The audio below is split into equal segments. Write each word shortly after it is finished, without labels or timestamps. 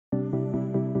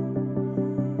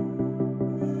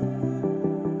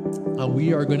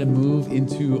We are going to move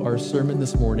into our sermon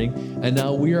this morning, and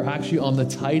now we are actually on the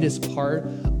Titus part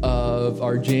of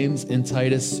our James and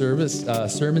Titus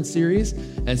sermon series,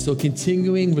 and so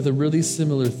continuing with a really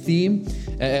similar theme.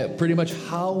 Pretty much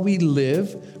how we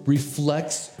live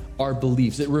reflects our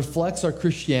beliefs. It reflects our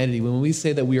Christianity. When we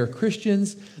say that we are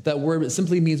Christians, that word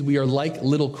simply means we are like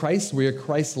little Christ, we are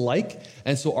Christ-like,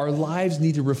 and so our lives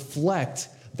need to reflect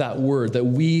that word, that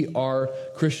we are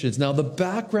Christians. Now, the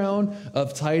background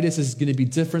of Titus is going to be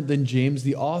different than James.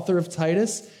 The author of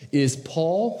Titus is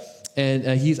Paul,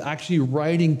 and he's actually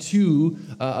writing to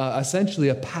essentially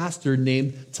a pastor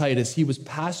named Titus. He was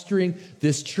pastoring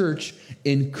this church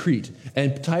in Crete,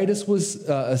 and Titus was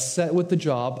set with the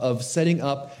job of setting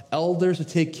up elders to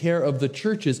take care of the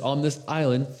churches on this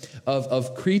island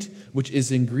of Crete, which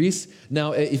is in Greece.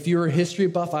 Now, if you're a history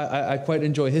buff, I quite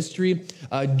enjoy history.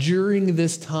 During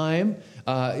this time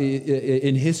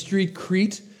in history,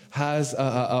 Crete has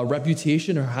a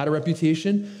reputation, or had a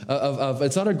reputation of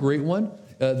it's not a great one.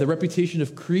 The reputation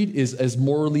of Crete is as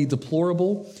morally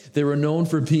deplorable. They were known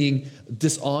for being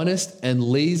dishonest and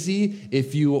lazy.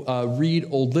 If you read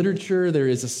old literature,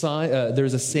 there's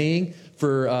a saying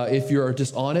for if you're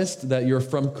dishonest, that you're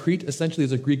from Crete. Essentially,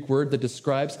 is a Greek word that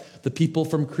describes the people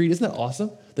from Crete. Isn't that awesome?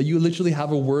 That you literally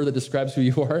have a word that describes who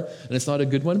you are, and it's not a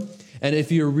good one. And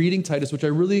if you're reading Titus, which I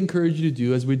really encourage you to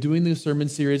do, as we're doing this sermon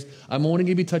series, I'm only going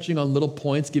to be touching on little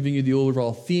points, giving you the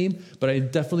overall theme, but I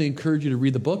definitely encourage you to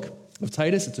read the book of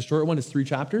Titus. It's a short one. It's 3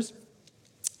 chapters.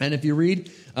 And if you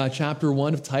read chapter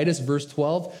 1 of Titus, verse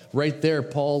 12, right there,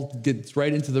 Paul gets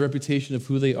right into the reputation of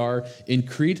who they are in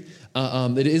Crete.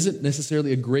 It isn't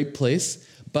necessarily a great place,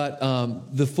 but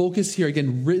the focus here,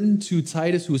 again, written to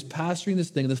Titus, who is pastoring this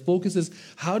thing, the focus is,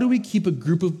 how do we keep a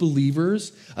group of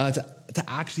believers to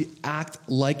actually act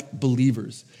like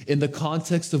believers in the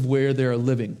context of where they're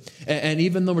living? And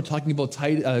even though we're talking about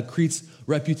Crete's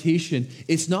reputation,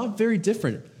 it's not very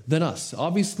different than us.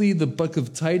 Obviously, the book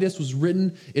of Titus was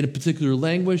written in a particular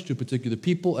language to a particular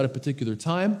people at a particular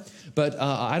time, but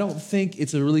I don't think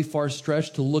it's a really far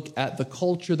stretch to look at the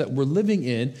culture that we're living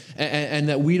in and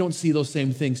that we don't see those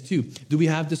same things too. Do we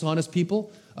have dishonest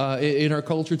people in our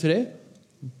culture today?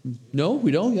 No, we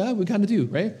don't. Yeah, we kind of do,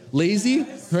 right? Lazy,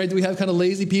 right? Do we have kind of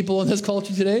lazy people in this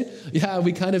culture today? Yeah,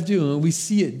 we kind of do. And we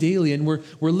see it daily. And we're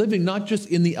living not just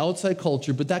in the outside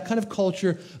culture, but that kind of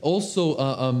culture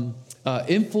also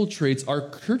infiltrates our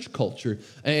church culture.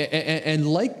 And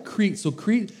like Crete, so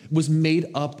Crete was made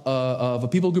up of a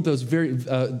people group that was very,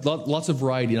 lots of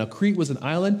variety. Now, Crete was an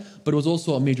island, but it was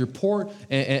also a major port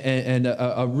and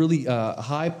a really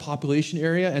high population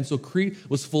area. And so Crete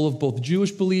was full of both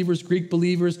Jewish believers, Greek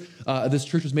believers. This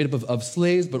church was made up of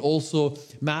slaves, but also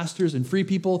masters and free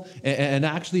people. And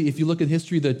actually, if you look at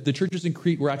history, the churches in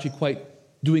Crete were actually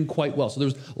doing quite well. So there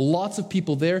was lots of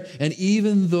people there, and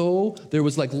even though there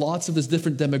was like lots of this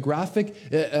different demographic,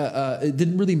 it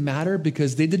didn't really matter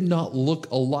because they did not look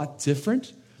a lot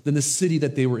different than the city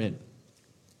that they were in.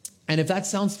 And if that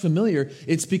sounds familiar,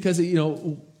 it's because,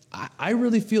 I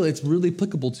really feel it's really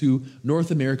applicable to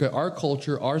North America, our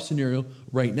culture, our scenario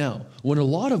right now, when in a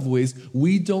lot of ways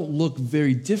we don't look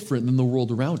very different than the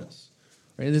world around us.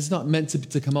 And it's not meant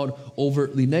to come out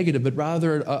overtly negative, but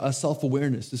rather a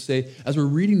self-awareness to say, as we're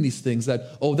reading these things,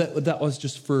 that was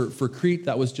just for Crete,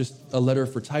 that was just a letter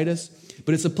for Titus,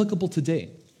 but it's applicable today.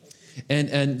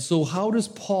 And so how does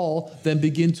Paul then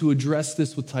begin to address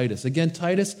this with Titus? Again,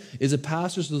 Titus is a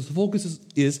pastor, so the focus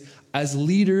is as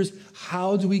leaders,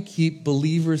 how do we keep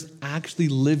believers actually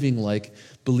living like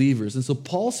believers? And so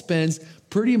Paul spends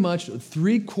pretty much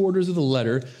 3/4 of the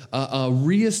letter but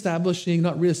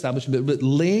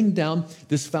laying down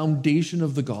this foundation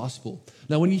of the gospel.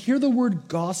 Now, when you hear the word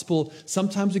gospel,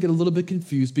 sometimes we get a little bit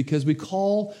confused because we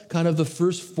call kind of the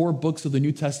first 4 books of the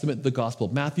New Testament the gospel: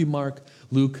 Matthew, Mark,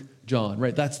 Luke, John,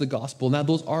 right? That's the gospel. Now,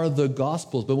 those are the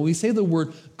gospels. But when we say the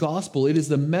word gospel, it is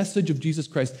the message of Jesus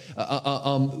Christ.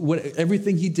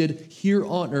 Everything he did here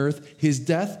on earth, his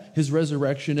death, his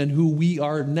resurrection, and who we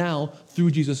are now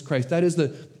through Jesus Christ. That is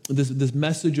this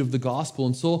message of the gospel.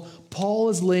 And so Paul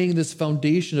is laying this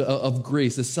foundation of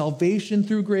grace, the salvation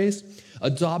through grace,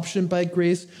 adoption by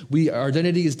grace. Our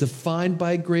identity is defined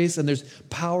by grace, and there's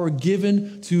power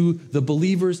given to the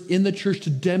believers in the church to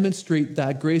demonstrate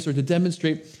that grace or to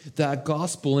demonstrate that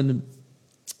gospel. And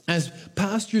as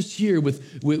pastors here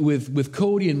with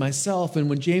Cody and myself, and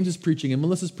when James is preaching and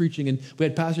Melissa's preaching, and we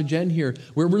had Pastor Jen here,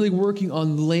 we're really working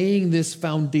on laying this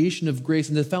foundation of grace.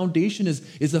 And the foundation is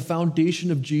the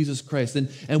foundation of Jesus Christ.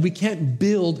 And we can't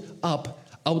build up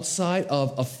outside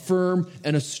of a firm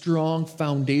and a strong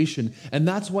foundation. And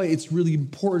that's why it's really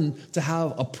important to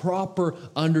have a proper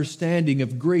understanding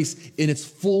of grace in its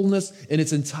fullness, in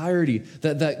its entirety.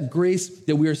 That grace,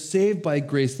 that we are saved by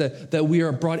grace, that we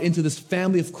are brought into this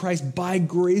family of Christ by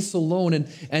grace alone.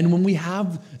 And when we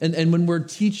have, and when we're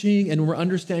teaching and we're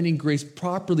understanding grace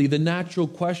properly, the natural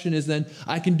question is then,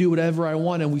 I can do whatever I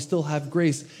want and we still have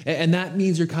grace. And that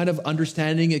means you're kind of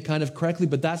understanding it kind of correctly,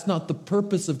 but that's not the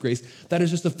purpose of grace. That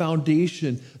is just a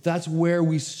foundation. That's where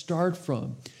we start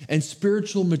from. And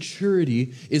spiritual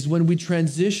maturity is when we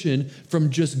transition from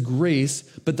just grace,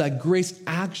 but that grace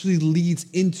actually leads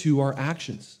into our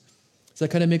actions. Does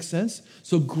that kind of make sense?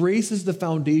 So grace is the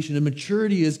foundation, and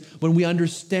maturity is when we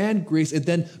understand grace, it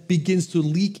then begins to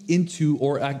leak into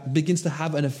or begins to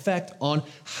have an effect on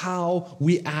how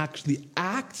we actually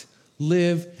act,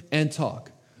 live, and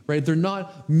talk. Right? They're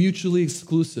not mutually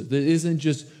exclusive. It isn't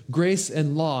just grace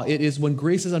and law. It is when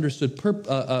grace is understood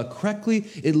correctly,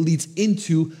 it leads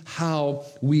into how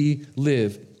we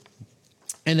live.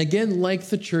 And again, like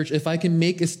the church, if I can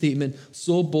make a statement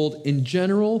so bold, in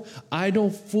general, I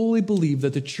don't fully believe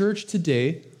that the church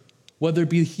today, whether it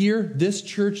be here, this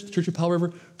church, the Church of Powell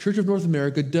River, Church of North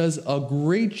America, does a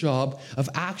great job of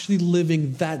actually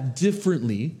living that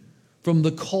differently from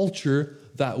the culture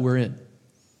that we're in.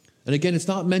 And again, it's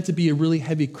not meant to be a really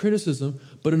heavy criticism,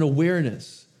 but an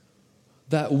awareness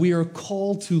that we are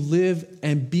called to live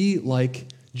and be like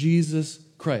Jesus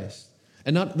Christ.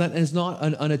 And that is not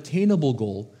an unattainable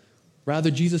goal. Rather,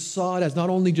 Jesus saw it as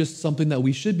not only just something that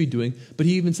we should be doing, but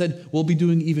he even said we'll be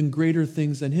doing even greater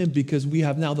things than him because we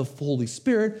have now the Holy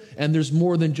Spirit, and there's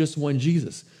more than just one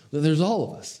Jesus. There's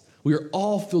all of us. We are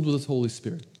all filled with his Holy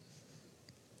Spirit.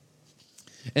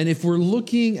 And if we're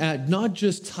looking at not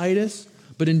just Titus,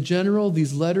 but in general,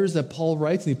 these letters that Paul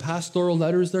writes, the pastoral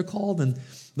letters they're called, and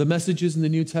the messages in the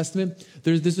New Testament,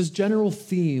 there's this general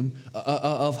theme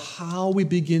of how we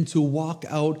begin to walk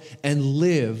out and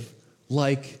live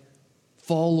like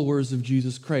followers of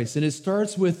Jesus Christ. And it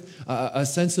starts with a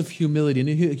sense of humility. And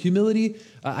humility,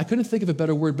 I couldn't think of a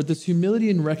better word, but this humility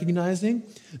in recognizing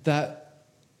that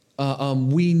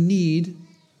we need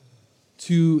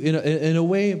to, in a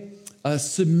way,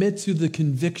 submit to the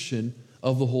conviction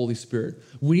of the Holy Spirit.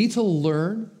 We need to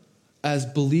learn as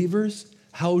believers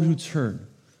how to turn,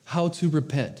 how to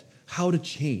repent, how to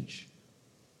change.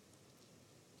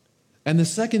 And the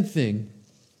second thing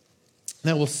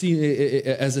that we'll see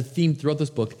as a theme throughout this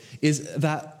book is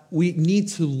that we need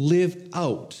to live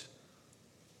out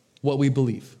what we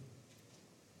believe.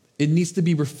 It needs to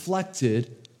be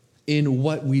reflected in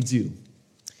what we do.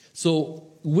 So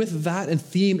with that and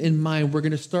theme in mind, we're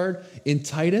going to start in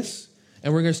Titus.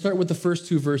 And we're going to start with the first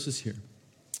two verses here.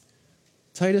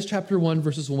 Titus chapter 1,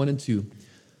 verses 1 and 2.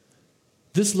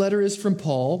 This letter is from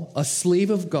Paul, a slave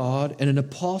of God and an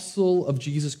apostle of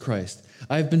Jesus Christ.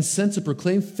 I have been sent to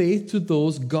proclaim faith to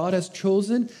those God has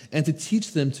chosen and to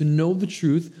teach them to know the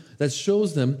truth that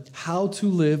shows them how to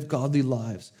live godly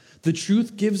lives. The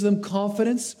truth gives them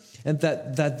confidence and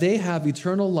that they have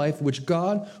eternal life, which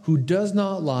God, who does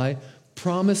not lie,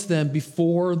 promised them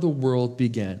before the world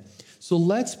began. So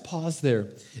let's pause there.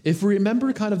 If we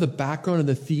remember kind of the background and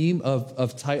the theme of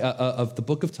the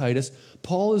book of Titus,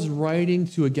 Paul is writing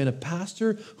to, again, a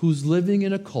pastor who's living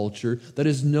in a culture that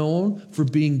is known for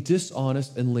being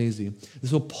dishonest and lazy. And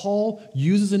so Paul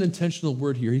uses an intentional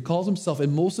word here. He calls himself,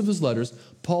 in most of his letters,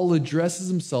 Paul addresses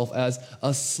himself as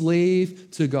a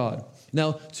slave to God.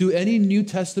 Now, to any New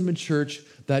Testament church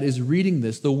that is reading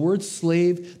this, the word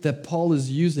slave that Paul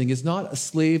is using is not a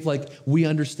slave like we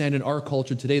understand in our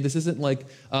culture today. This isn't like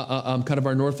kind of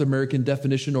our North American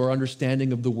definition or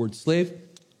understanding of the word slave.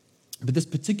 But this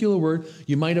particular word,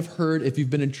 you might have heard if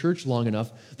you've been in church long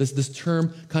enough, this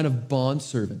term kind of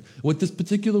bondservant. What this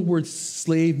particular word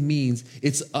slave means,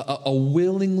 it's I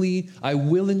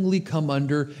willingly come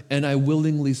under and I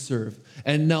willingly serve.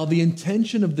 And now the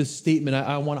intention of this statement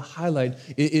I want to highlight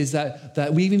is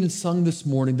that we even sung this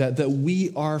morning that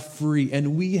we are free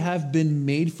and we have been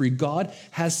made free. God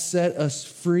has set us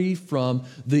free from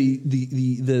the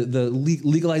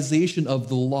legalization of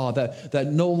the law, that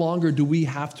no longer do we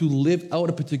have to live out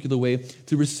a particular way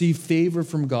to receive favor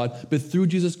from God, but through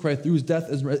Jesus Christ, through his death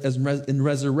and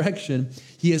resurrection,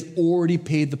 he has already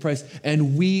paid the price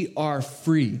and we are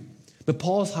free. But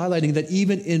Paul is highlighting that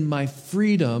even in my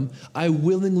freedom, I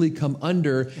willingly come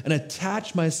under and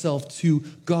attach myself to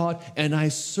God and I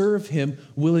serve him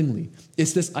willingly.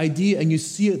 It's this idea, and you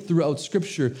see it throughout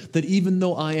Scripture, that even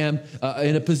though I am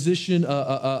in a position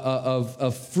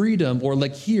of freedom, or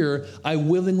like here, I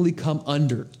willingly come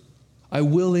under. I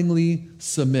willingly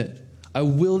submit. I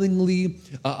willingly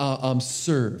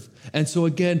serve. And so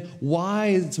again, why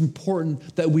it's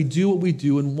important that we do what we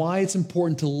do and why it's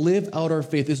important to live out our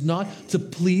faith is not to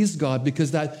please God,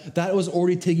 because that was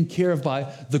already taken care of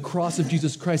by the cross of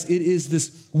Jesus Christ. It is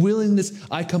this willingness,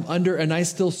 I come under and I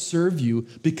still serve you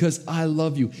because I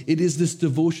love you. It is this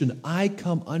devotion, I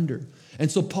come under. And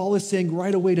so Paul is saying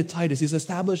right away to Titus, he's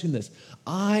establishing this.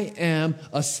 I am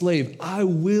a slave. I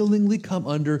willingly come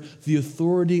under the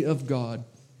authority of God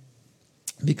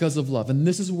because of love. And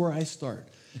this is where I start.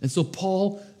 And so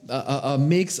Paul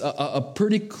makes a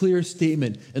pretty clear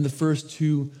statement in the first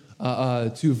two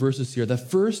verses here. That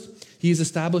first, he's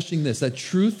establishing this, that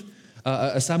truth,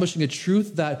 establishing a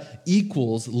truth that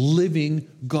equals living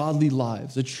godly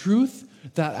lives, a truth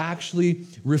that actually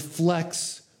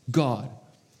reflects God.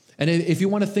 And if you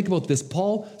want to think about this,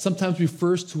 Paul sometimes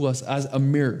refers to us as a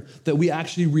mirror, that we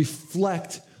actually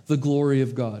reflect the glory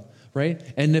of God, right?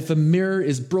 And if a mirror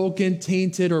is broken,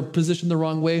 tainted, or positioned the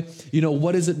wrong way,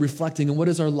 what is it reflecting and what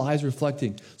is our lives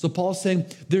reflecting? So Paul's saying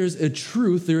there's a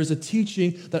truth, there is a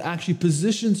teaching that actually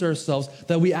positions ourselves,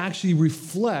 that we actually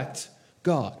reflect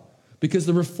God. Because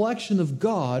the reflection of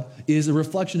God is a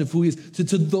reflection of who he is.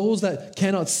 To those that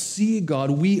cannot see God,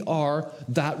 we are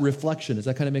that reflection. Does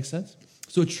that kind of make sense?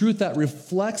 So a truth that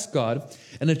reflects God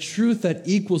and a truth that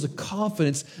equals a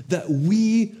confidence that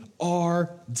we are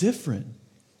different.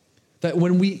 That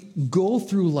when we go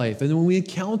through life and when we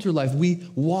encounter life, we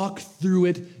walk through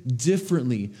it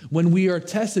differently. When we are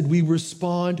tested, we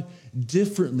respond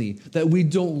differently. That we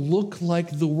don't look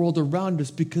like the world around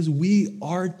us because we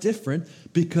are different,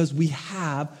 because we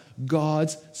have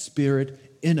God's Spirit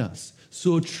in us.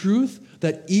 So a truth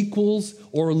that equals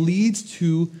or leads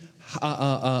to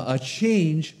a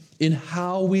change in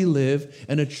how we live,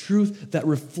 and a truth that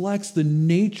reflects the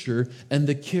nature and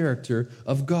the character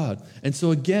of God. And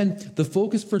so again, the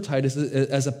focus for Titus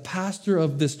as a pastor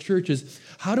of this church is,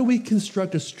 how do we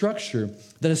construct a structure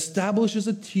that establishes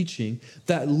a teaching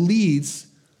that leads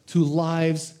to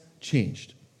lives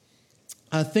changed?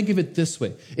 Think of it this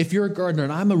way. If you're a gardener,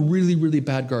 and I'm a really, really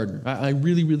bad gardener, I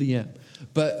really, really am.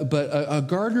 But a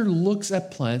gardener looks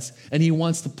at plants and he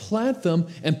wants to plant them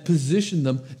and position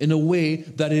them in a way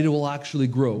that it will actually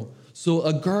grow. So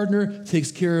a gardener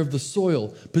takes care of the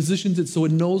soil, positions it so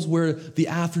it knows where the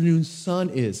afternoon sun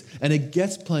is, and it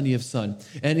gets plenty of sun.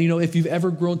 And if you've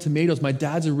ever grown tomatoes, my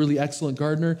dad's a really excellent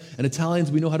gardener, and Italians,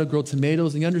 we know how to grow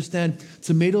tomatoes. And you understand,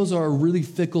 tomatoes are a really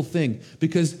fickle thing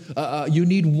because you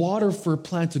need water for a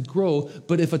plant to grow,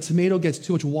 but if a tomato gets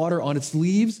too much water on its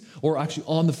leaves or actually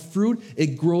on the fruit,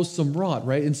 it grows some rot,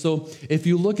 right? And so if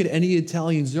you look at any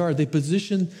Italian's yard, they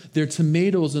position their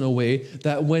tomatoes in a way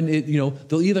that when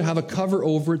they'll either have a cover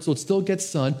over it so it still gets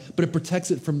sun, but it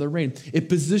protects it from the rain. It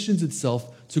positions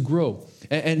itself to grow.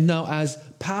 And now as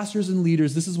pastors and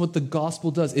leaders, this is what the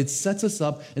gospel does. It sets us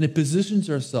up and it positions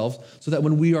ourselves so that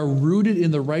when we are rooted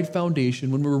in the right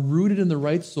foundation, when we're rooted in the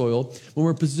right soil, when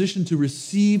we're positioned to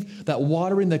receive that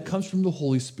watering that comes from the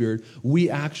Holy Spirit, we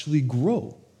actually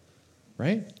grow,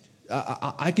 right?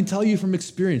 I can tell you from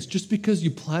experience, just because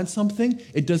you plant something,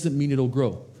 it doesn't mean it'll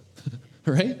grow,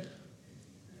 right?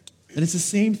 And it's the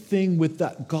same thing with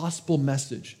that gospel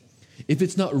message. If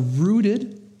it's not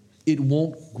rooted, it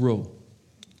won't grow.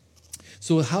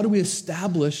 So how do we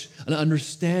establish an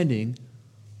understanding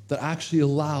that actually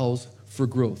allows for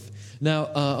growth?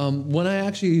 Now, when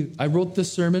I wrote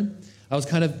this sermon, I was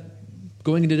kind of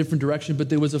going in a different direction, but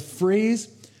there was a phrase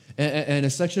and a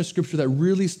section of scripture that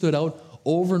really stood out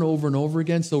over and over and over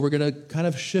again. So we're going to kind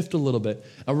of shift a little bit.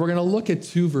 And we're going to look at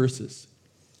two verses.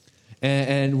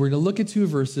 And we're going to look at two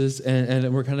verses,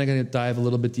 and we're kind of going to dive a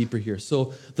little bit deeper here.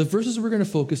 So the verses we're going to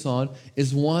focus on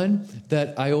is one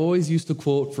that I always used to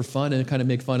quote for fun and kind of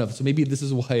make fun of. So maybe this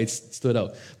is why it stood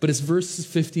out. But it's verses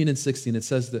 15 and 16. It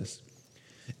says this: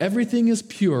 "Everything is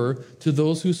pure to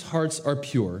those whose hearts are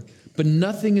pure, but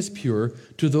nothing is pure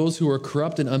to those who are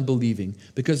corrupt and unbelieving,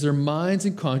 because their minds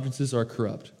and consciences are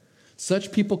corrupt.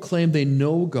 Such people claim they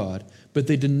know God, but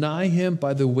they deny him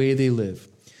by the way they live.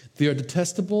 They are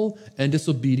detestable and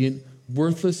disobedient,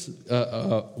 worthless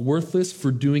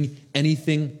for doing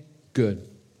anything good."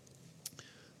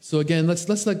 So again, let's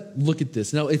look at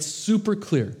this. Now, it's super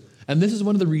clear. And this is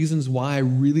one of the reasons why I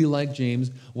really like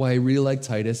James, why I really like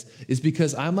Titus, is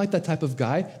because I'm like that type of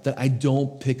guy that I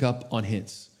don't pick up on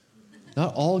hints.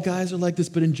 Not all guys are like this,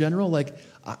 but in general,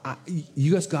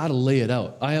 you guys got to lay it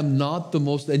out. I am not the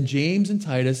most, and James and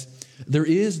Titus, there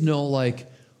is no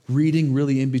reading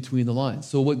really in between the lines.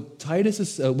 So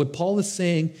what Paul is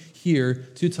saying here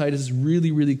to Titus is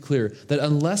really, really clear, that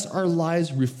unless our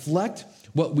lives reflect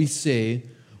what we say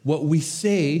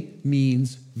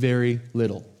means very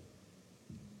little.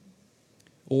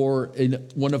 or in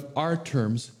one of our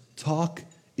terms, talk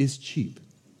is cheap.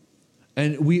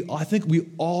 And I think we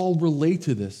all relate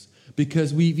to this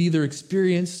because we've either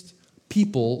experienced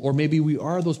people, or maybe we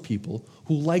are those people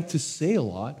who like to say a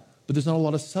lot, but there's not a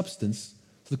lot of substance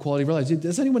to the quality of our lives.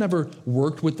 Has anyone ever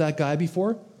worked with that guy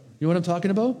before? You know what I'm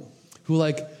talking about? Who,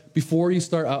 like, before you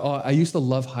start, I used to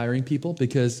love hiring people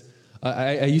because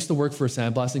I used to work for a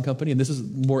sandblasting company, and this is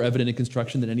more evident in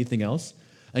construction than anything else.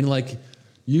 And, like,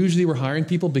 usually we're hiring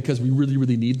people because we really,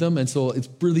 really need them. And so it's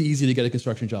really easy to get a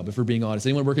construction job, if we're being honest.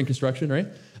 Anyone work in construction, right?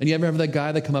 And you ever have that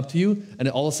guy that come up to you and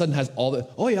all of a sudden has all the,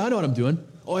 oh yeah, I know what I'm doing.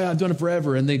 Oh yeah, I've done it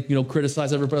forever. And they,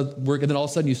 criticize everybody's work. And then all of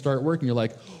a sudden you start work and you're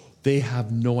like, they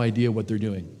have no idea what they're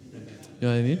doing. You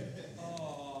know what I mean?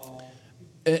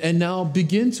 And now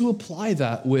begin to apply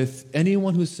that with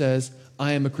anyone who says,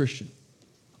 I am a Christian.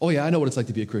 Oh yeah, I know what it's like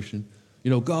to be a Christian.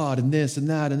 God and this and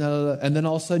that and that. And then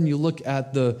all of a sudden you look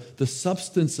at the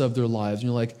substance of their lives and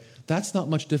you're like, that's not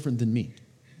much different than me.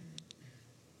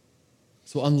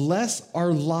 So unless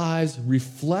our lives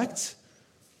reflect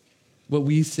what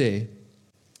we say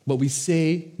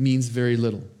means very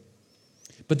little.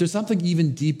 But there's something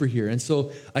even deeper here. And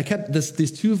so I kept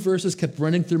these two verses kept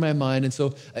running through my mind. And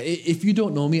so if you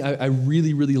don't know me, I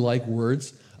really, really like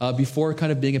words. Before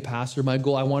kind of being a pastor, my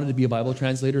goal, I wanted to be a Bible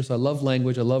translator. So I love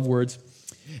language. I love words.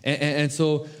 And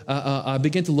so I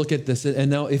began to look at this. And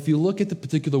now if you look at the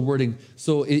particular wording,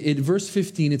 so in verse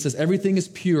 15, it says, everything is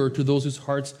pure to those whose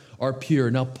hearts are pure.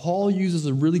 Now, Paul uses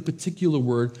a really particular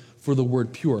word for the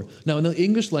word pure. Now, in the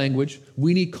English language,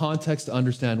 we need context to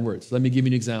understand words. Let me give you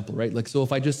an example, right? Like, so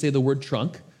if I just say the word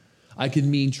trunk, I can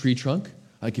mean tree trunk.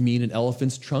 I can mean an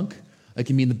elephant's trunk. I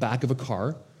can mean the back of a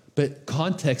car. But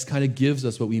context kind of gives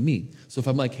us what we mean. So if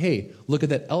I'm like, hey, look at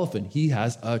that elephant. He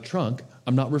has a trunk.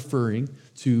 I'm not referring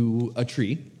to a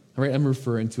tree, all right? I'm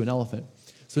referring to an elephant.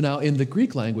 So now in the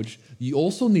Greek language, you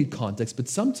also need context, but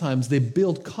sometimes they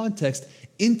build context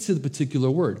into the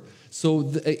particular word. So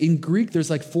in Greek, there's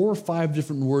like 4 or 5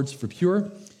 different words for pure.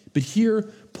 But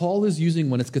here, Paul is using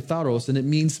one. It's katharos, and it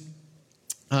means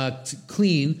to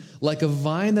clean, like a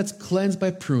vine that's cleansed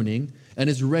by pruning and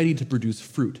is ready to produce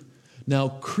fruit. Now,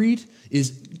 Crete is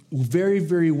very,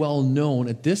 very well known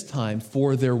at this time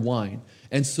for their wine.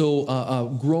 And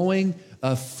so growing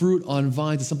fruit on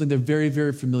vines is something they're very,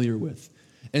 very familiar with.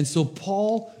 And so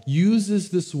Paul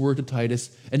uses this word to Titus,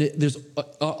 and there's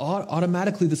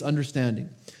automatically this understanding.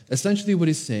 Essentially what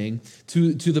he's saying,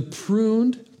 to the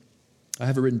pruned, I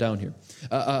have it written down here,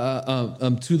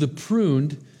 to the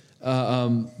pruned,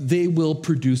 they will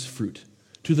produce fruit.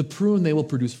 To the prune, they will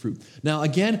produce fruit. Now,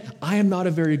 again, I am not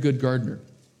a very good gardener.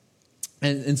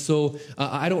 And so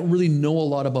I don't really know a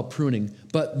lot about pruning.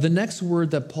 But the next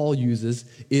word that Paul uses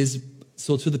is,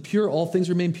 so to the pure, all things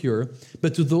remain pure.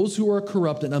 But to those who are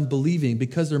corrupt and unbelieving,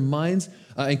 because their minds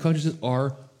and consciences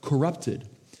are corrupted.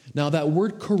 Now, that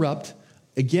word corrupt,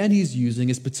 again, he's using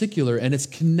is particular, and it's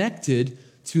connected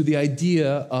to the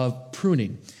idea of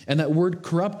pruning. And that word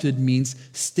corrupted means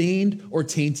stained or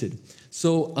tainted.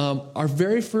 So our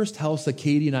very first house that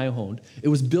Katie and I owned, it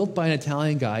was built by an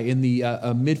Italian guy in the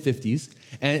mid-50s,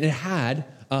 and it had,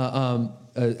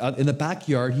 in the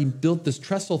backyard, he built this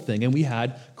trestle thing, and we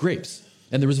had grapes,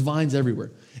 and there was vines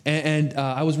everywhere. And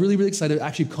I was really, really excited.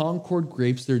 Actually, Concord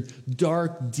grapes, they're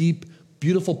dark, deep,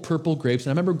 beautiful purple grapes.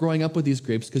 And I remember growing up with these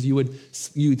grapes because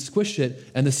you'd squish it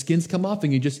and the skins come off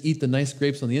and you just eat the nice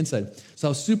grapes on the inside. So I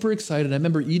was super excited. I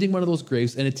remember eating one of those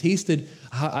grapes and it tasted,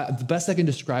 the best I can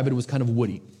describe it was kind of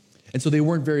woody. And so they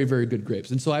weren't very, very good grapes.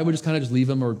 And so I would just kind of just leave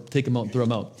them or take them out and throw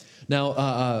them out.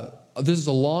 Now, this is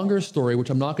a longer story,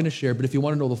 which I'm not going to share, but if you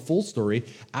want to know the full story,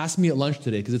 ask me at lunch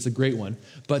today because it's a great one.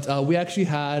 But we actually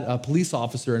had a police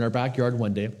officer in our backyard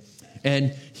one day,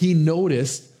 and he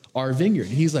noticed our vineyard.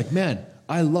 And he's like, man,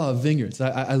 I love vineyards.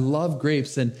 I love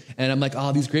grapes. And I'm like,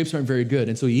 these grapes aren't very good.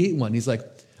 And so he ate one. He's like,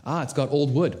 it's got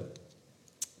old wood.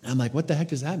 And I'm like, what the heck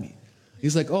does that mean?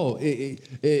 He's like,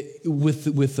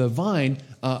 with a vine,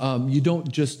 you don't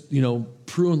just,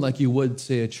 prune like you would,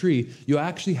 say, a tree. You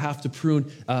actually have to prune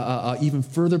even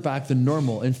further back than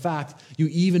normal. In fact, you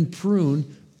even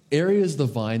prune areas of the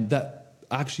vine that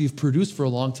actually have produced for a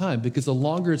long time, because the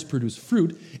longer it's produced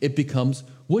fruit, it becomes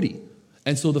woody.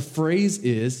 And so the phrase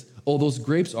is, those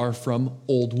grapes are from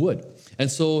old wood.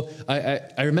 And so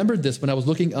I remembered this when I was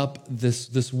looking up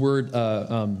this word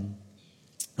for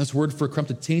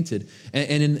corrupted, tainted.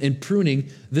 And in pruning,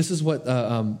 this is what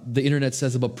the internet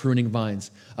says about pruning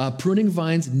vines. Pruning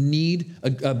vines need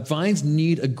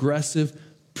aggressive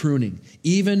pruning.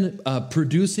 Even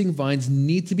producing vines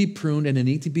need to be pruned and they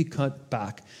need to be cut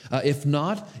back. If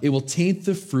not, it will taint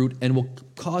the fruit and will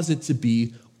cause it to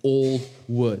be old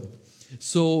wood.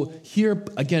 So here,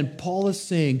 again, Paul is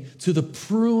saying, to the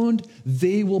pruned,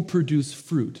 they will produce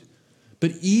fruit.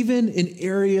 But even in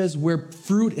areas where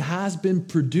fruit has been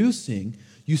producing,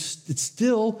 it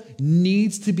still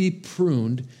needs to be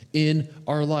pruned in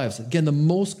our lives. Again, the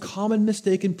most common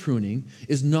mistake in pruning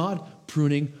is not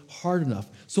pruning hard enough.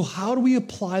 So how do we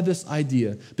apply this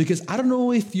idea? Because I don't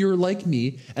know if you're like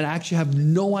me and actually have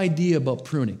no idea about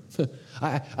pruning.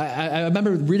 I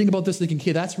remember reading about this thinking,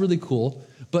 okay, that's really cool.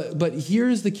 But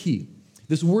here's the key.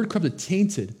 This word corrupted,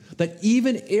 tainted, that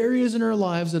even areas in our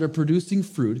lives that are producing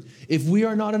fruit, if we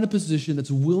are not in a position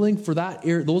that's willing for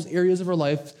those areas of our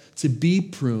life to be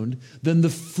pruned, then the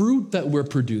fruit that we're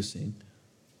producing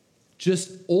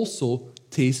just also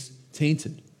tastes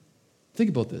tainted. Think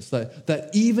about this, that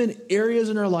even areas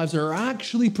in our lives that are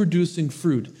actually producing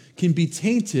fruit can be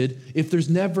tainted if there's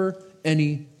never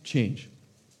any change.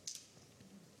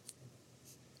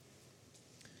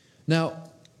 Now,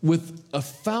 with a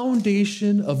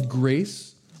foundation of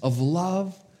grace, of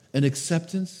love, and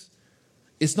acceptance,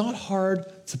 it's not hard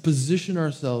to position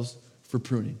ourselves for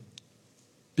pruning.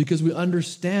 Because we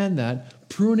understand that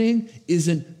pruning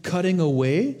isn't cutting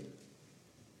away,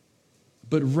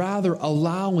 but rather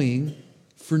allowing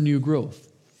for new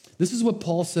growth. This is what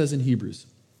Paul says in Hebrews.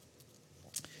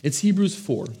 It's Hebrews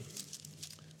 4,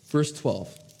 verse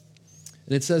 12.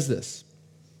 And it says this.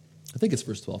 I think it's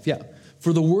verse 12. Yeah.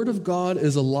 For the word of God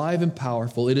is alive and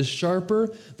powerful. It is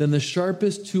sharper than the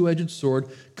sharpest two-edged sword,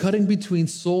 cutting between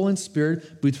soul and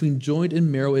spirit, between joint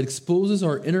and marrow. It exposes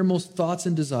our innermost thoughts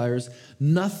and desires.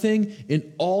 Nothing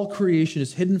in all creation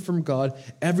is hidden from God.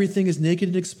 Everything is naked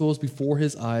and exposed before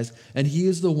his eyes, and he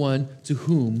is the one to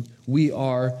whom we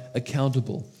are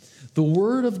accountable. The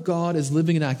word of God is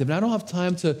living and active. And I don't have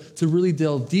time to really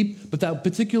delve deep, but that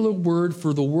particular word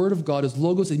for the word of God is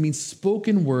logos. It means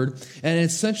spoken word. And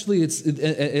essentially,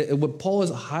 what Paul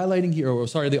is highlighting here,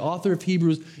 the author of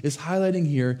Hebrews is highlighting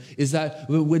here, is that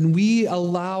when we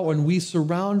allow and we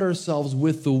surround ourselves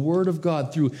with the word of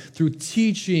God through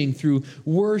teaching, through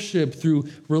worship, through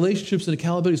relationships and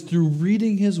accountabilities, through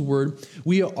reading his word,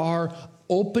 we are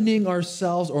opening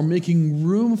ourselves or making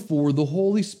room for the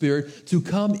Holy Spirit to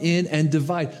come in and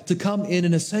divide, to come in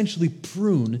and essentially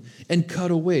prune and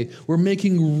cut away. We're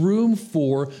making room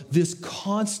for this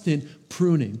constant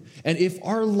pruning. And if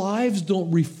our lives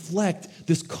don't reflect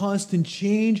this constant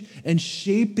change and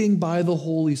shaping by the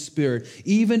Holy Spirit,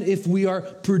 even if we are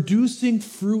producing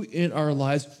fruit in our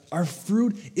lives, our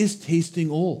fruit is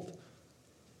tasting old.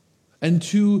 And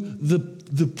to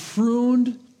the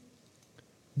pruned,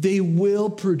 they will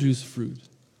produce fruit.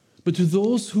 But to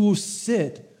those who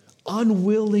sit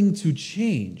unwilling to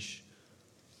change,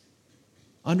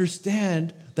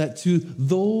 understand that to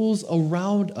those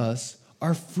around us,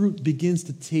 our fruit begins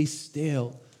to taste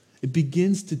stale. It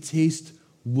begins to taste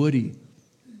woody.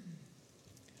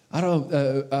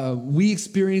 We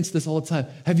experience this all the time.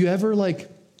 Have you ever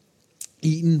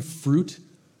eaten fruit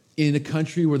in a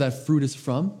country where that fruit is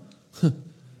from?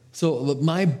 So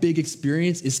my big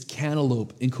experience is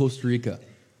cantaloupe in Costa Rica.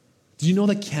 Do you know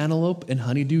that cantaloupe and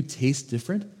honeydew taste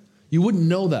different? You wouldn't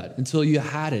know that until you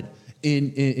had it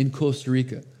in Costa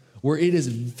Rica, where it is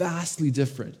vastly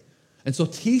different. And so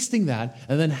tasting that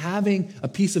and then having a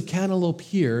piece of cantaloupe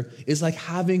here is like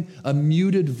having a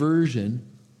muted version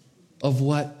of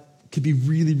what could be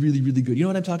really, really, really good. You know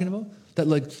what I'm talking about?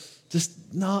 That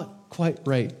just not quite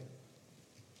right.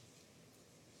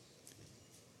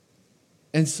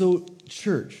 And so,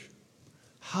 church,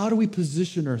 how do we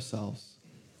position ourselves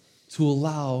to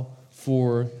allow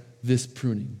for this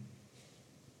pruning?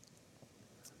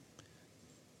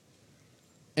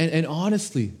 And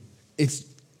honestly, it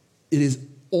is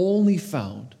only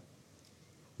found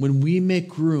when we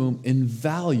make room and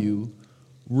value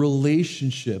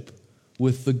relationship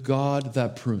with the God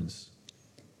that prunes.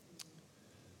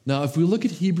 Now, if we look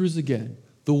at Hebrews again,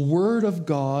 the word of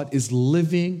God is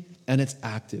living and it's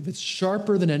active. It's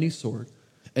sharper than any sword,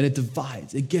 and it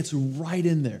divides. It gets right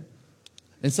in there.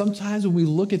 And sometimes when we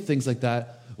look at things like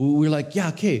that, we're like, yeah,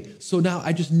 okay, so now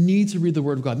I just need to read the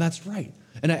word of God. And that's right.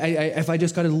 And if I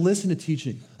just got to listen to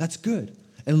teaching, that's good.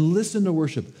 And listen to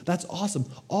worship, that's awesome.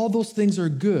 All those things are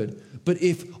good. But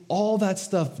if all that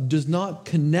stuff does not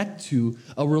connect to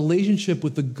a relationship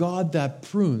with the God that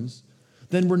prunes,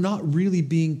 then we're not really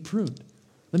being pruned.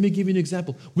 Let me give you an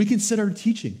example. We can sit our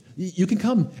teaching. You can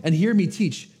come and hear me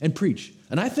teach and preach.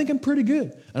 And I think I'm pretty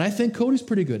good. And I think Cody's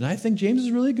pretty good. And I think James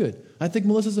is really good. I think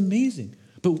Melissa's amazing.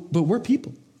 But we're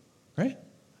people, right?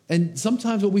 And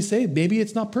sometimes what we say, maybe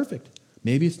it's not perfect.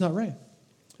 Maybe it's not right.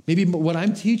 Maybe what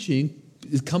I'm teaching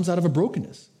comes out of a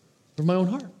brokenness of my own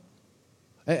heart.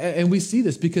 And we see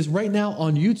this because right now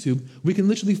on YouTube, we can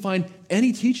literally find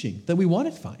any teaching that we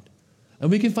want to find. And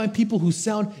we can find people who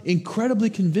sound incredibly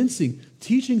convincing,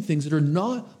 teaching things that are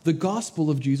not the gospel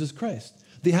of Jesus Christ.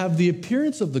 They have the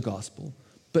appearance of the gospel,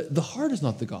 but the heart is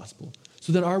not the gospel.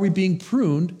 So then are we being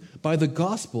pruned by the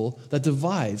gospel that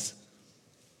divides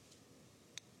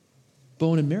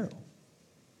bone and marrow?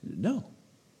 No.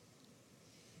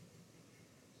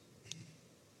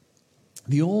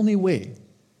 The only way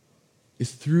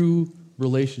is through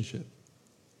relationship.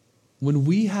 When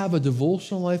we have a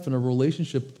devotional life and a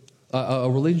relationship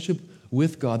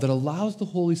with God that allows the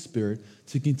Holy Spirit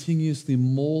to continuously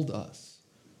mold us,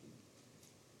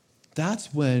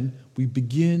 that's when we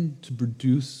begin to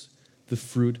produce the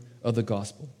fruit of the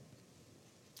gospel.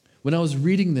 When I was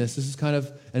reading this is kind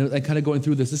of, and kind of going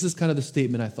through this is kind of the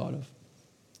statement I thought of.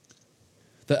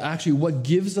 That actually what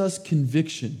gives us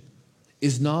conviction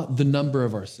is not the number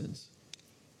of our sins.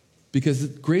 Because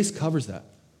grace covers that.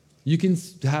 You can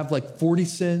have like 40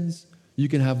 sins, you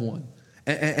can have one.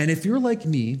 And if you're like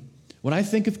me, when I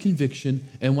think of conviction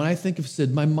and when I think of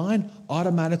sin, my mind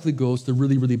automatically goes to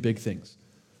really, really big things,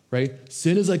 right?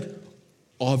 Sin is like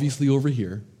obviously over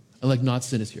here, and like not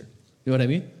sin is here. You know what I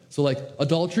mean? So like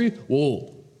adultery,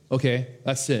 whoa, okay,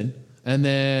 that's sin. And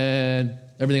then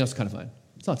everything else is kind of fine.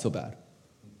 It's not so bad.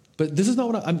 But this is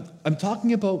not what I'm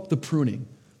talking about, the pruning,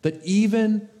 that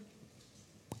even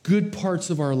good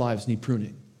parts of our lives need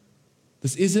pruning.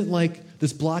 This isn't like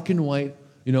this black and white,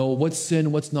 what's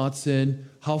sin, what's not sin,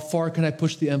 how far can I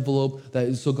push the envelope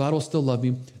so God will still love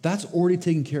me. That's already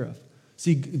taken care of.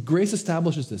 See, grace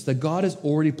establishes this, that God is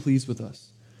already pleased with us.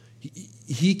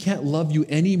 He can't love you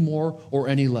any more or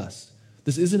any less.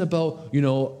 This isn't about,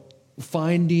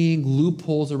 finding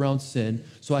loopholes around sin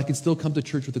so I can still come to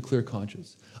church with a clear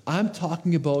conscience. I'm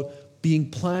talking about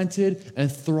being planted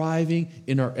and thriving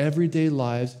in our everyday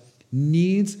lives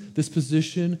needs this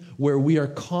position where we are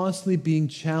constantly being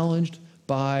challenged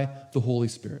by the Holy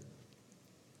Spirit.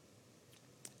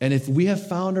 And if we have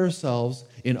found ourselves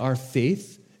in our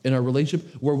faith, in our relationship,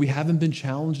 where we haven't been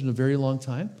challenged in a very long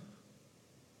time,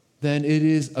 then it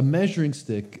is a measuring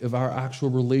stick of our actual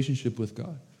relationship with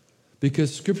God.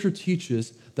 Because Scripture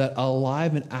teaches that a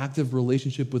alive and active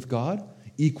relationship with God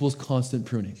equals constant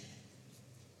pruning.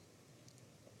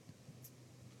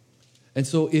 And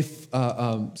so if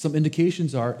some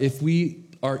indications are, if we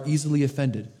are easily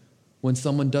offended when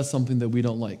someone does something that we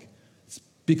don't like, it's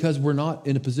because we're not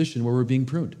in a position where we're being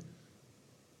pruned.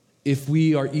 If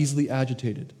we are easily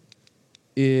agitated,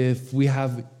 if we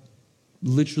have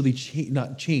literally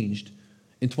not changed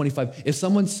in 25, if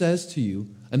someone says to you,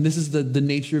 and this is the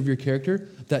nature of your character,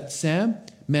 that Sam,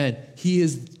 man, he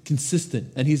is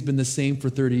consistent and he's been the same for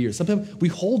 30 years. Sometimes we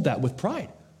hold that with pride.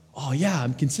 Oh yeah,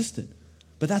 I'm consistent.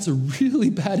 But that's a really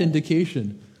bad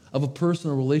indication of a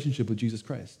personal relationship with Jesus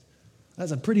Christ.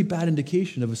 That's a pretty bad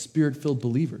indication of a spirit-filled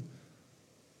believer.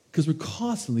 Because we're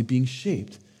constantly being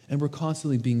shaped and we're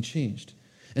constantly being changed.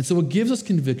 And so what gives us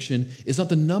conviction is not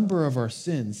the number of our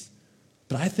sins,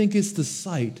 but I think it's the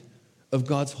sight of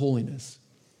God's holiness.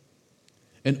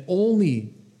 And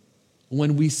only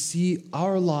when we see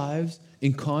our lives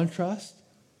in contrast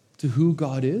to who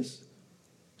God is,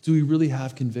 do we really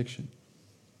have conviction.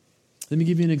 Let me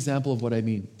give you an example of what I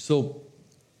mean. So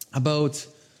about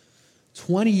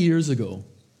 20 years ago,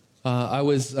 I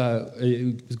was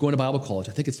going to Bible college.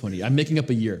 I think it's 20. I'm making up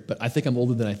a year, but I think I'm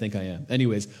older than I think I am.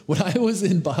 Anyways, when I was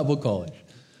in Bible college,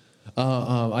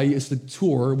 I used to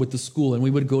tour with the school, and we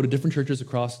would go to different churches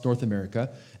across North America,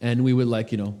 and we would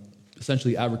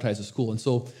essentially advertise the school. And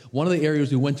so one of the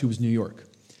areas we went to was New York.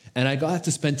 And I got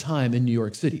to spend time in New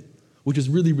York City, which is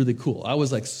really, really cool. I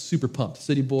was super pumped.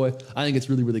 City boy, I think it's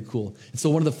really, really cool. And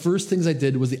so one of the first things I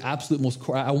did was the absolute most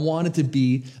core. I wanted to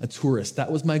be a tourist.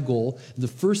 That was my goal. And the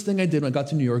first thing I did when I got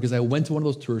to New York is I went to one of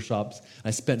those tour shops, and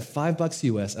I spent $5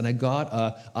 US, and I got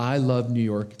a I Love New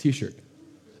York t-shirt.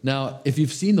 Now, if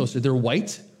you've seen those, they're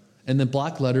white and then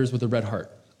black letters with a red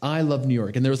heart. I love New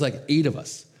York. And there was 8 of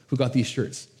us who got these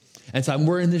shirts. And so I'm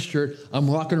wearing this shirt, I'm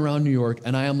walking around New York,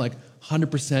 and I am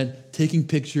 100% taking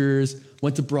pictures,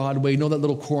 went to Broadway, that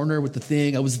little corner with the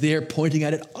thing, I was there pointing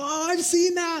at it, oh, I've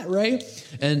seen that, right?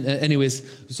 And anyways,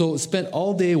 so spent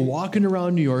all day walking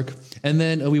around New York, and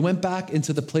then we went back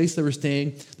into the place that we're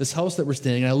staying, this house that we're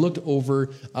staying, and I looked over,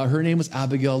 her name was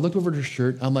Abigail, I looked over at her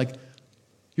shirt, I'm like,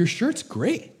 your shirt's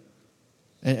great.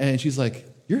 And she's like,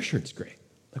 your shirt's great.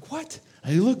 What?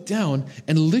 I looked down,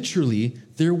 and literally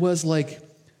there was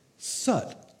soot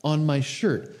on my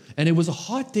shirt. And it was a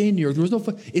hot day in New York. There was no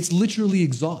fun. It's literally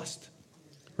exhaust,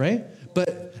 right?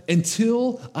 But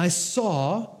until I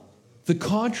saw the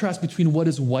contrast between what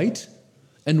is white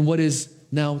and what is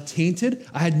now tainted,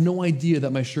 I had no idea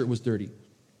that my shirt was dirty,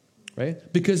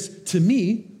 right? Because to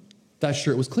me, that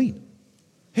shirt was clean.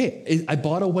 Hey, I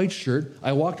bought a white shirt.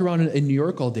 I walked around in New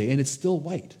York all day, and it's still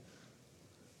white.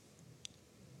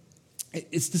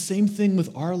 It's the same thing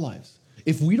with our lives.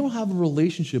 If we don't have a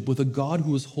relationship with a God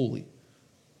who is holy,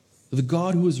 the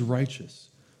God who is righteous,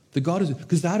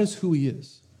 because that is who he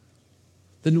is,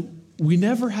 then we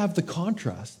never have the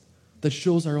contrast that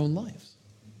shows our own lives.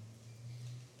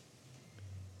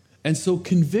 And so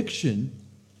conviction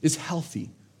is healthy.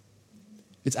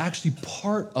 It's actually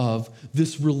part of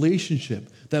this relationship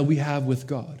that we have with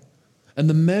God. And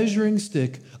the measuring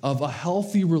stick of a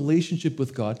healthy relationship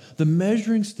with God, the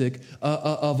measuring stick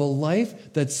of a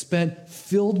life that's spent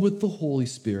filled with the Holy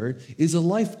Spirit, is a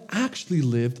life actually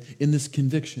lived in this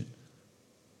conviction,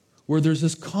 where there's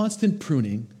this constant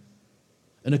pruning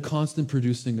and a constant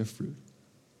producing of fruit.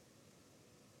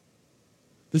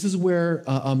 This is where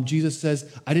Jesus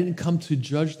says, I didn't come to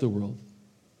judge the world,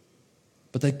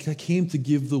 but I came to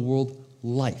give the world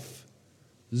life.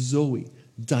 Zoe,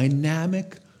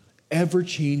 dynamic,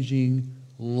 ever-changing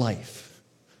life.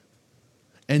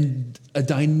 And a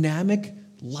dynamic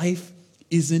life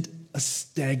isn't a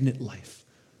stagnant life.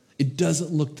 It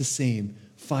doesn't look the same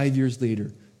 5 years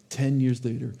later, 10 years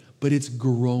later, but it's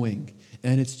growing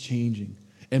and it's changing.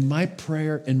 And my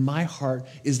prayer and my heart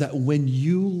is that when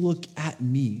you look at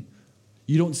me,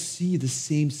 you don't see the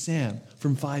same Sam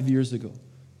from 5 years ago.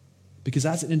 Because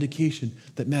that's an indication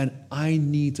that, man, I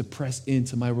need to press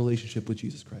into my relationship with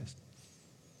Jesus Christ.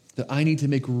 That I need to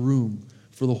make room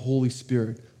for the Holy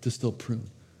Spirit to still prune.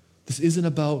 This isn't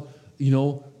about,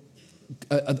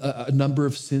 a number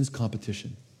of sins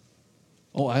competition.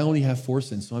 Oh, I only have 4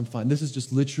 sins, so I'm fine. This is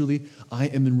just literally, I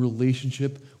am in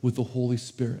relationship with the Holy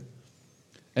Spirit.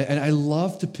 And I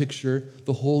love to picture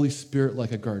the Holy Spirit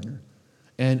like a gardener.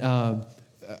 And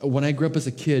when I grew up as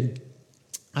a kid,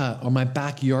 on my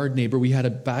backyard neighbor, we had a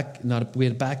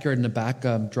backyard and a back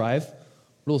drive. What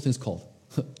are those things called?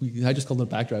 I just called them a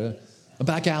back drive. A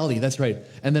back alley, that's right.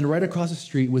 And then right across the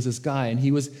street was this guy, and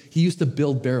he used to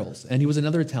build barrels. And he was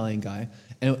another Italian guy.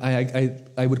 And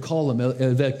I would call him El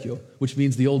Vecchio, which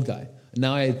means the old guy.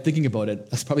 Now thinking about it,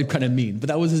 that's probably kind of mean, but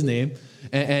that was his name.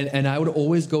 And I would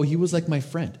always go, he was like my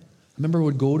friend. I remember I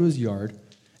would go to his yard,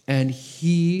 and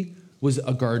he was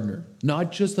a gardener.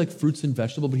 Not just like fruits and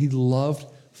vegetables, but he loved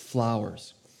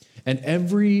flowers. And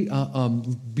every,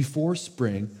 before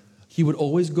spring, he would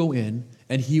always go in,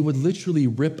 and he would literally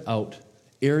rip out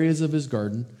areas of his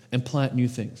garden and plant new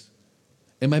things.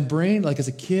 In my brain, like as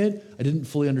a kid, I didn't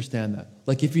fully understand that.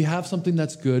 Like if you have something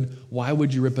that's good, why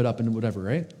would you rip it up and whatever,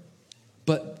 right?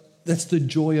 But that's the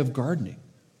joy of gardening,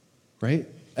 right?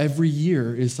 Every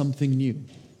year is something new.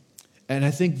 And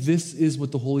I think this is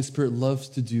what the Holy Spirit loves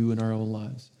to do in our own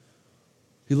lives.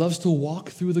 He loves to walk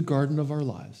through the garden of our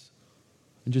lives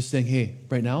and just saying, hey,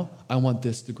 right now, I want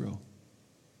this to grow.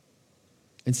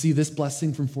 And see, this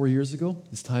blessing from 4 years ago,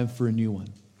 it's time for a new one.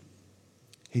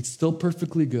 Hey, it's still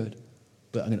perfectly good,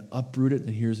 but I'm going to uproot it, and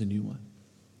here's a new one.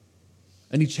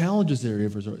 And he challenges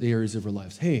areas of our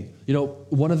lives. Hey,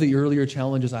 one of the earlier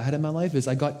challenges I had in my life is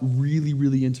I got really,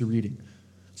 really into reading.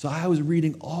 So I was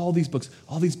reading all these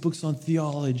books on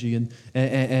theology,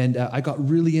 and I got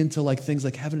really into like things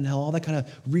like heaven and hell, all that kind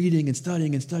of reading and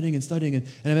studying. And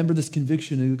I remember this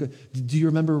conviction. Do you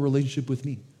remember a relationship with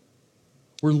me?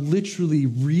 Where literally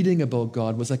reading about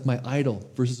God was like my idol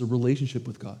versus a relationship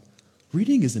with God.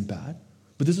 Reading isn't bad,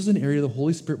 but this was an area the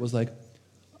Holy Spirit was like,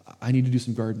 I need to do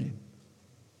some gardening.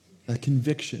 That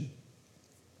conviction.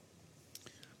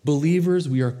 Believers,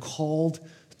 we are called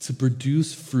to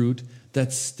produce fruit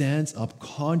that stands up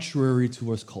contrary to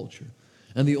our culture.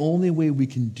 And the only way we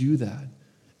can do that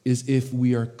is if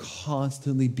we are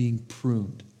constantly being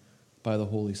pruned by the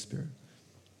Holy Spirit.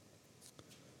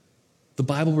 The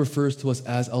Bible refers to us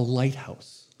as a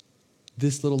lighthouse.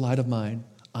 This little light of mine,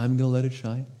 I'm going to let it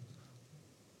shine.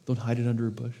 Don't hide it under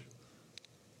a bush.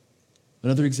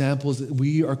 Another example is that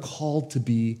we are called to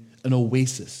be an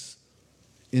oasis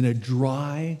in a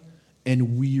dry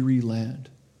and weary land.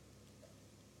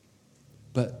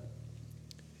 But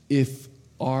if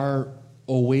our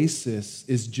oasis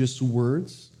is just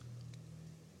words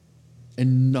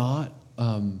and not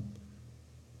the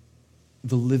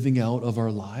living out of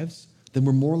our lives, then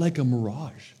we're more like a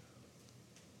mirage.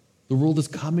 The world is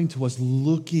coming to us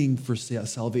looking for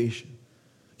salvation,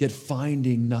 yet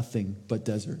finding nothing but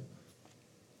desert.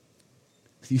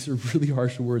 These are really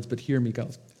harsh words, but hear me,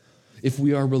 guys. If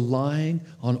we are relying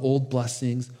on old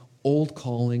blessings, old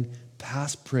calling,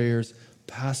 past prayers,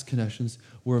 past connections,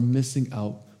 we're missing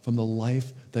out from the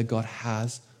life that God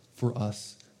has for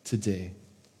us today.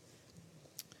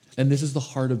 And this is the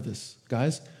heart of this,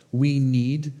 guys. We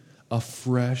need a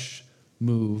fresh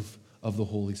move of the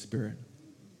Holy Spirit.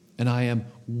 And I am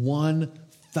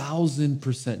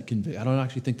 1,000% convinced. I don't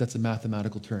actually think that's a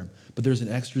mathematical term, but there's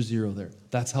an extra zero there.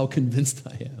 That's how convinced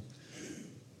I am.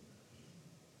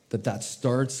 That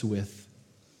starts with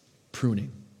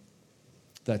pruning.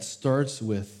 That starts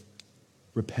with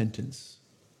repentance.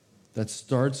 That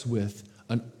starts with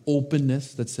an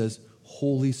openness that says,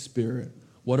 Holy Spirit,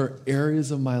 what are areas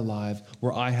of my life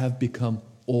where I have become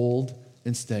old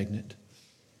and stagnant?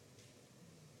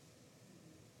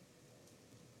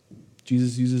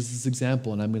 Jesus uses this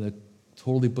example, and I'm going to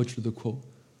totally butcher the quote,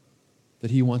 that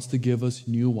he wants to give us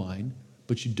new wine,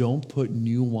 but you don't put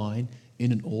new wine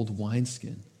in an old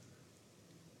wineskin.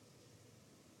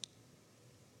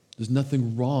 There's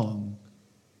nothing wrong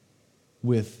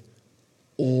with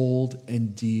old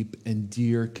and deep and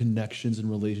dear connections and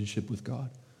relationship with God.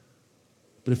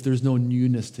 But if there's no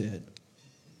newness to it,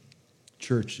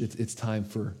 church, it's time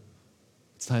for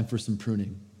some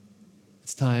pruning.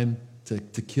 It's time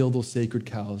to kill those sacred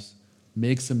cows,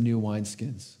 make some new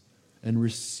wineskins, and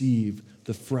receive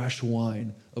the fresh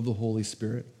wine of the Holy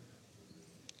Spirit.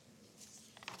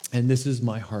 And this is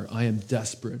my heart. I am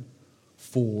desperate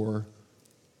for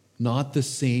not the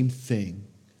same thing,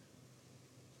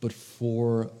 but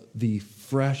for the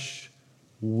fresh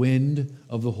wind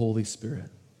of the Holy Spirit.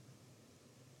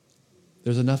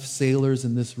 There's enough sailors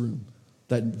in this room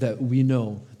that we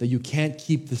know that you can't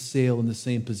keep the sail in the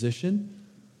same position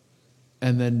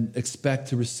and then expect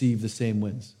to receive the same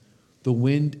winds. The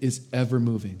wind is ever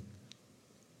moving.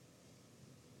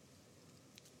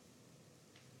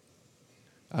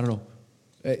 I don't know.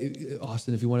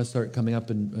 Austin, if you want to start coming up,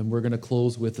 and we're going to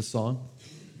close with a song.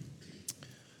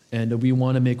 And we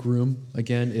want to make room,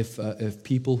 again, if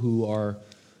people who are,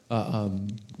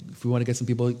 if we want to get some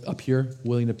people up here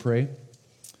willing to pray.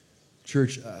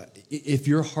 Church, if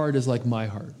your heart is like my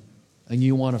heart, and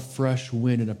you want a fresh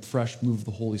wind and a fresh move of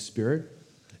the Holy Spirit,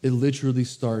 it literally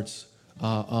starts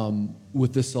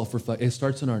with this self-reflection. It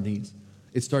starts on our knees.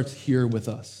 It starts here with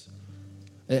us.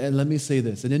 And let me say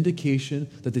this, an indication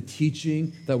that the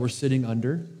teaching that we're sitting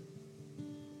under,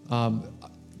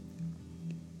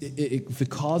 if it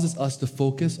causes us to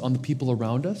focus on the people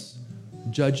around us,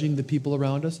 judging the people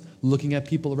around us, looking at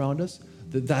people around us,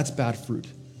 that's bad fruit.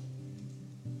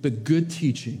 But good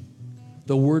teaching,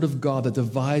 the word of God that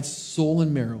divides soul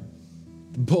and marrow,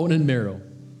 bone and marrow,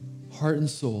 heart and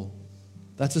soul,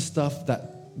 that's the stuff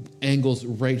that angles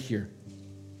right here,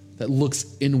 that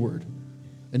looks inward.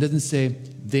 It doesn't say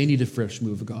they need a fresh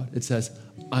move of God. It says,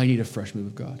 I need a fresh move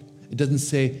of God. It doesn't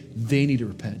say they need to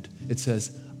repent. It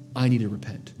says, I need to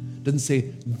repent. It doesn't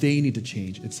say they need to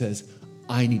change. It says,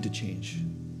 I need to change.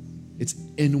 It's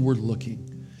inward looking.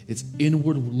 It's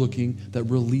inward looking that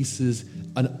releases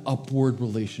an upward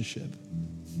relationship.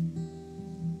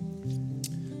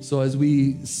 So as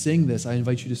we sing this, I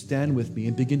invite you to stand with me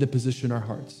and begin to position our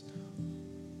hearts.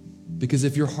 Because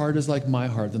if your heart is like my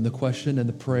heart, then the question and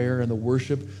the prayer and the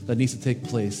worship that needs to take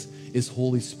place is,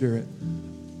 Holy Spirit,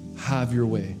 have your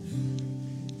way.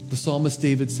 The psalmist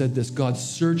David said this, God,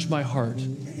 search my heart.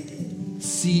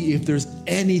 See if there's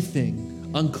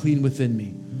anything unclean within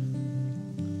me.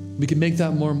 We can make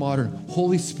that more modern.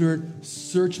 Holy Spirit,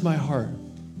 search my heart.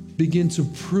 Begin to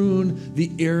prune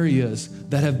the areas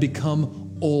that have become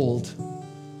old.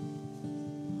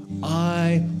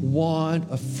 I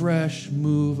want a fresh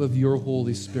move of your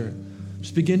Holy Spirit.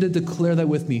 Just begin to declare that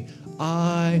with me.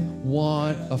 I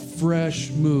want a fresh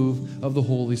move of the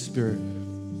Holy Spirit.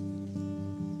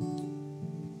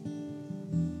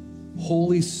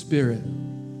 Holy Spirit,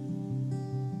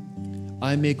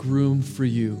 I make room for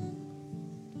you.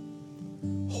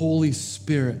 Holy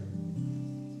Spirit,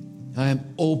 I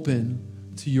am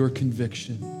open to your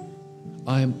conviction.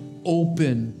 I am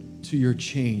open to your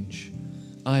change.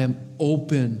 I am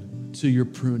open to your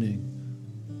pruning.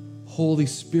 Holy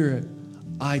Spirit,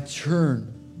 I turn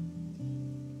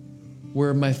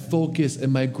where my focus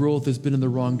and my growth has been in the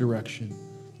wrong direction.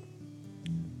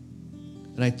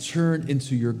 And I turn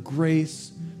into your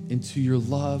grace, into your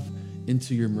love,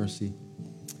 into your mercy.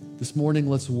 This morning,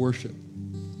 let's worship.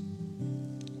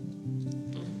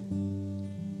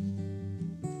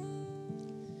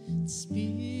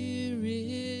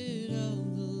 Spirit,